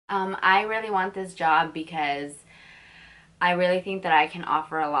I really want this job because I really think that I can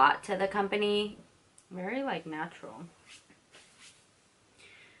offer a lot to the company. Very like natural.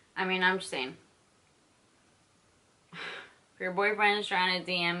 I mean, I'm just saying. If your boyfriend is trying to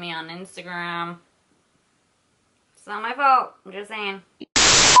DM me on Instagram, it's not my fault. I'm just saying.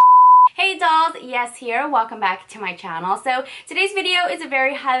 Hey dolls, Yes here. Welcome back to my channel. So today's video is a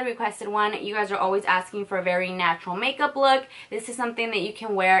very highly requested one. You guys are always asking for a very natural makeup look. This is something that you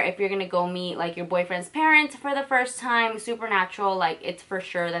can wear if you're gonna go meet like your boyfriend's parents for the first time. Super natural. Like, it's for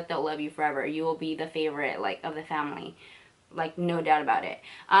sure that they'll love you forever. You will be the favorite like of the family. Like, no doubt about it.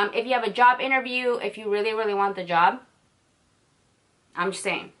 If you have a job interview, if you really want the job, I'm just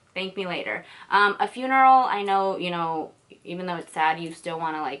saying, thank me later. A funeral, I know, you know, even though it's sad, you still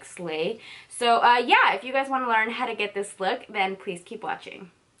want to like slay. So yeah, if you guys want to learn how to get this look, then please keep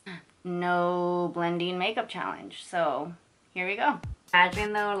watching. No blending makeup challenge. So here we go.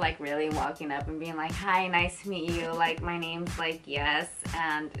 Imagine though, like really walking up and being like, hi, nice to meet you. Like, my name's like Yes,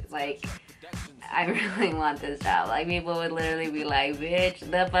 and like I really want this job. Like, people would literally be like, bitch,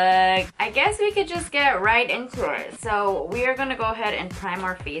 the fuck. I guess we could just get right into it. So we are gonna go ahead and prime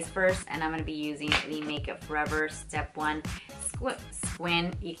our face first, and I'm gonna be using the Makeup Forever Step 1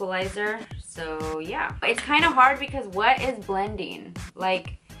 Squin Equalizer. So yeah, it's kind of hard because what is blending?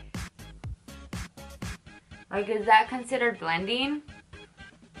 Like, is that considered blending?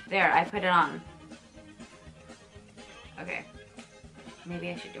 There, I put it on. Okay, maybe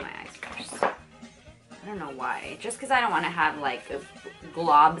I should do my eyes first. I don't know why. Just because I don't want to have like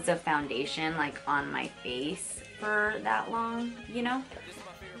globs of foundation like on my face for that long, you know?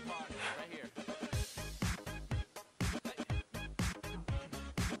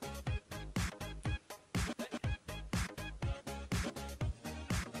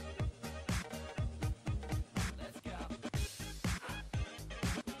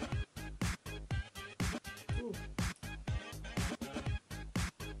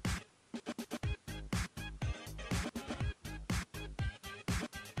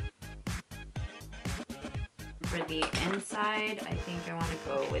 For the inside, I think I want to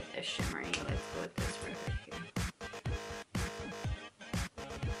go with a shimmery. Let's go with this right here.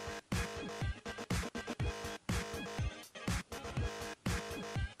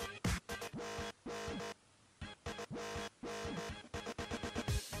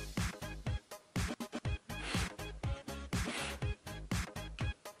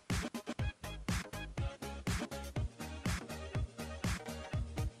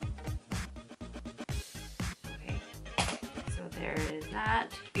 There is that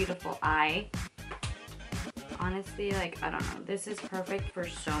beautiful eye. Honestly, like, I don't know, this is perfect for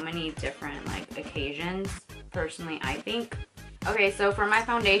so many different like occasions, personally, I think. Okay, so for my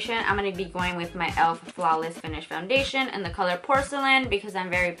foundation, I'm going to be going with my e.l.f. Flawless Finish Foundation in the color Porcelain because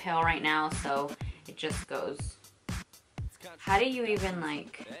I'm very pale right now, so it just goes. How do you even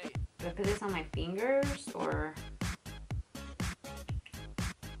like, do I put this on my fingers or?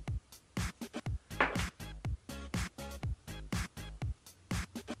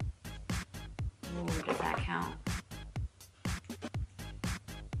 Ooh, does that count?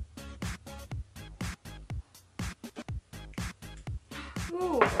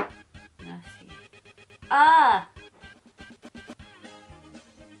 Ooh, messy. Ah!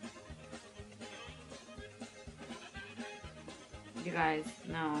 You guys,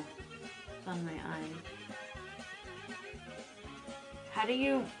 no. It's on my eye. How do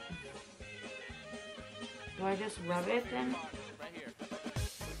you... Do I just rub it then?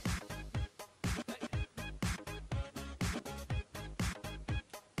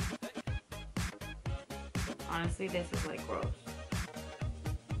 Honestly, this is like gross.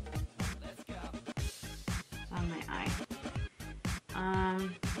 It's on my eye.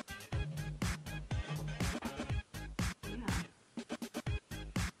 Yeah.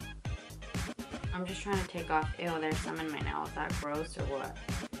 I'm just trying to take off. Ew, there's some in my nail. Is that gross or what?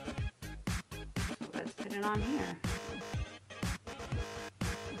 So let's put it on here.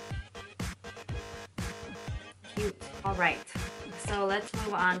 Cute. Alright. So let's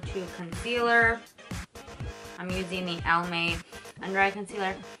move on to concealer. I'm using the Almay Under Eye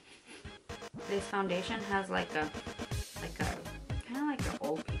Concealer. This foundation has like a kind of like an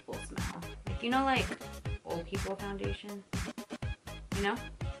old people smell. Like, you know, like old people foundation? You know?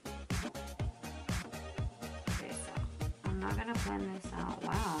 Okay, so I'm not gonna blend this out.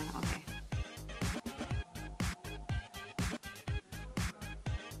 Wow, okay.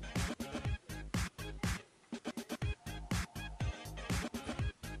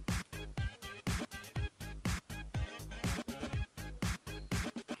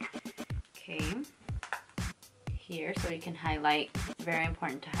 Okay, here so you can highlight. It's very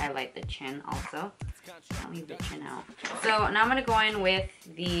important to highlight the chin also. Don't leave the chin out. So now I'm going to go in with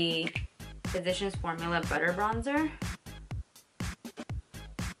the Physicians Formula Butter Bronzer.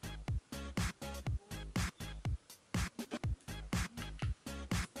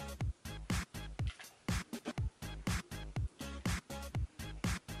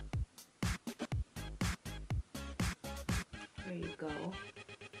 There you go.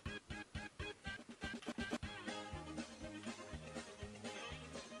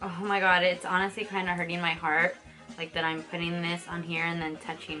 Oh my god, it's honestly kind of hurting my heart, like that I'm putting this on here and then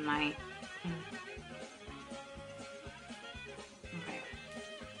touching my... Okay.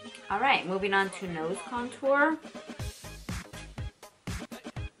 Alright, moving on to nose contour.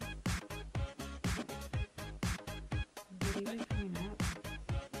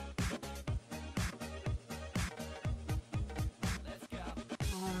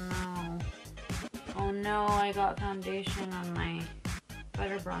 Oh no, I got foundation on my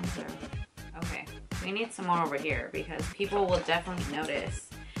butter bronzer. Okay, we need some more over here because people will definitely notice.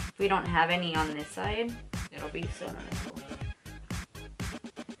 If we don't have any on this side, it'll be so noticeable.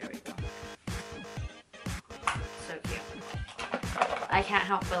 There we go. So cute. I can't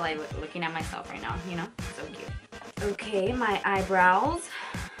help but like looking at myself right now, you know? So cute. Okay, my eyebrows.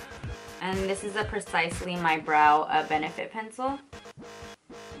 And this is a Precisely My Brow Benefit Pencil.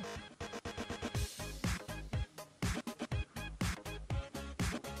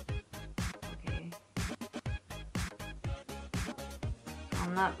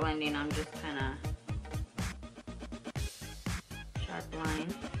 I'm not blending, I'm just kind of sharp line,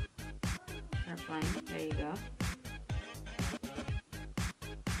 there you go.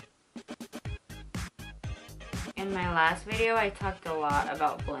 In my last video, I talked a lot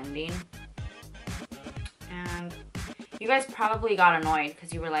about blending, and you guys probably got annoyed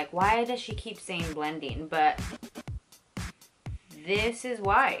because you were like, why does she keep saying blending? But this is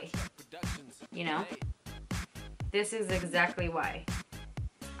why, you know, this is exactly why.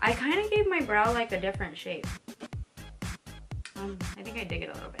 I kind of gave my brow like a different shape. I think I dig it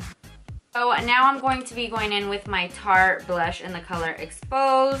a little bit. So now I'm going to be going in with my Tarte blush in the color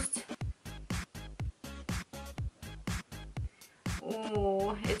Exposed.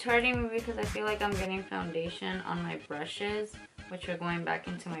 Ooh, it's hurting me because I feel like I'm getting foundation on my brushes, which are going back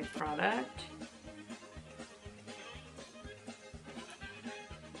into my product.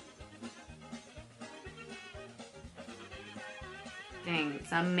 Dang,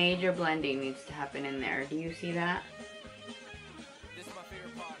 some major blending needs to happen in there. Do you see that?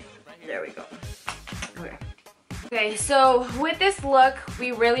 There we go. Okay. Okay, so with this look,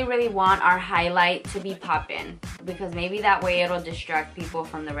 we really want our highlight to be poppin', because maybe that way it'll distract people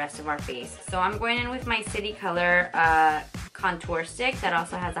from the rest of our face. So I'm going in with my City Color contour stick that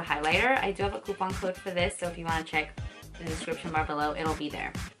also has a highlighter. I do have a coupon code for this, so if you want to check the description bar below, it'll be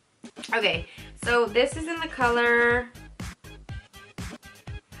there. Okay, so this is in the color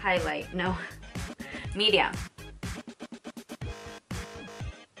Highlight, no, Medium.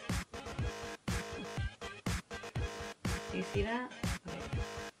 Do you see that? Okay.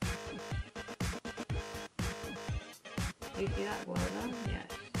 Do you see that glow though?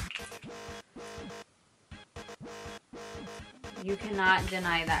 Yes. You cannot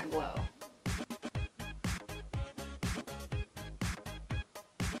deny that glow.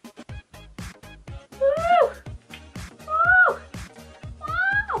 Woo! Woo!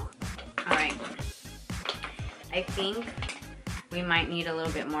 Woo! Alright. I think we might need a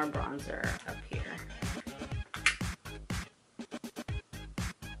little bit more bronzer up here.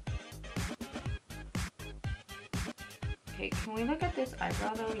 Okay, can we look at this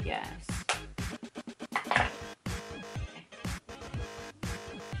eyebrow though? Yes. Okay.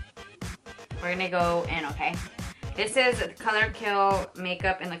 We're gonna go in, okay? This is Color Kill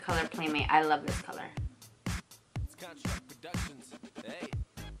makeup in the color Playmate. I love this color.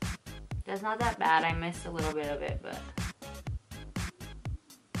 That's not that bad. I missed a little bit of it, but...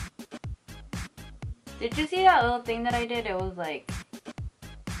 Did you see that little thing that I did? It was like...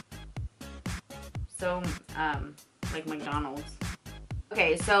 So, like McDonald's.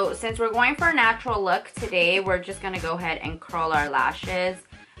 Okay, so since we're going for a natural look today, we're just gonna go ahead and curl our lashes.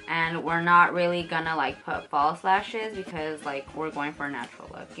 And we're not really gonna like put false lashes because like we're going for a natural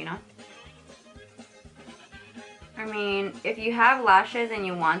look, you know? I mean, if you have lashes and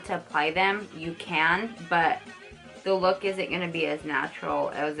you want to apply them, you can, but the look isn't gonna be as natural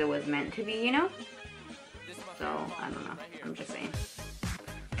as it was meant to be, you know? So, I don't know, I'm just saying.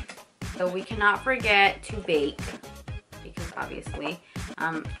 So we cannot forget to bake, because obviously,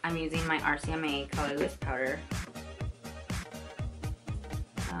 I'm using my RCMA colorless powder.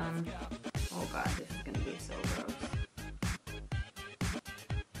 Oh god, this is gonna be so gross.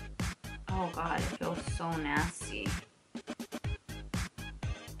 Oh god, it feels so nasty.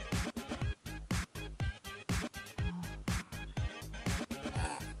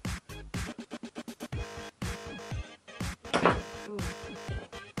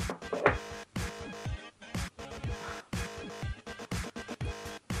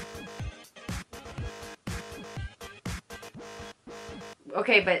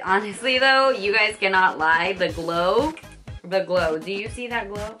 Okay, but honestly though, you guys cannot lie. The glow, do you see that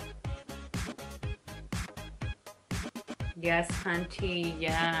glow? Yes, hunty,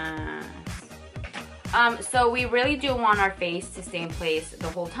 yes. So we really do want our face to stay in place the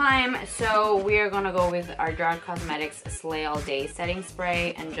whole time. So we're gonna go with our Drug Cosmetics Slay All Day setting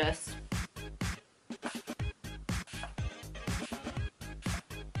spray and just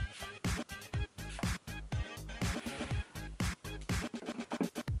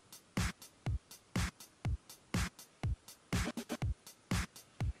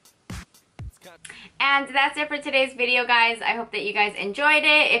And that's it for today's video, guys. I hope that you guys enjoyed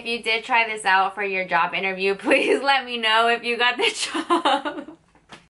it. If you did try this out for your job interview, please let me know if you got the job.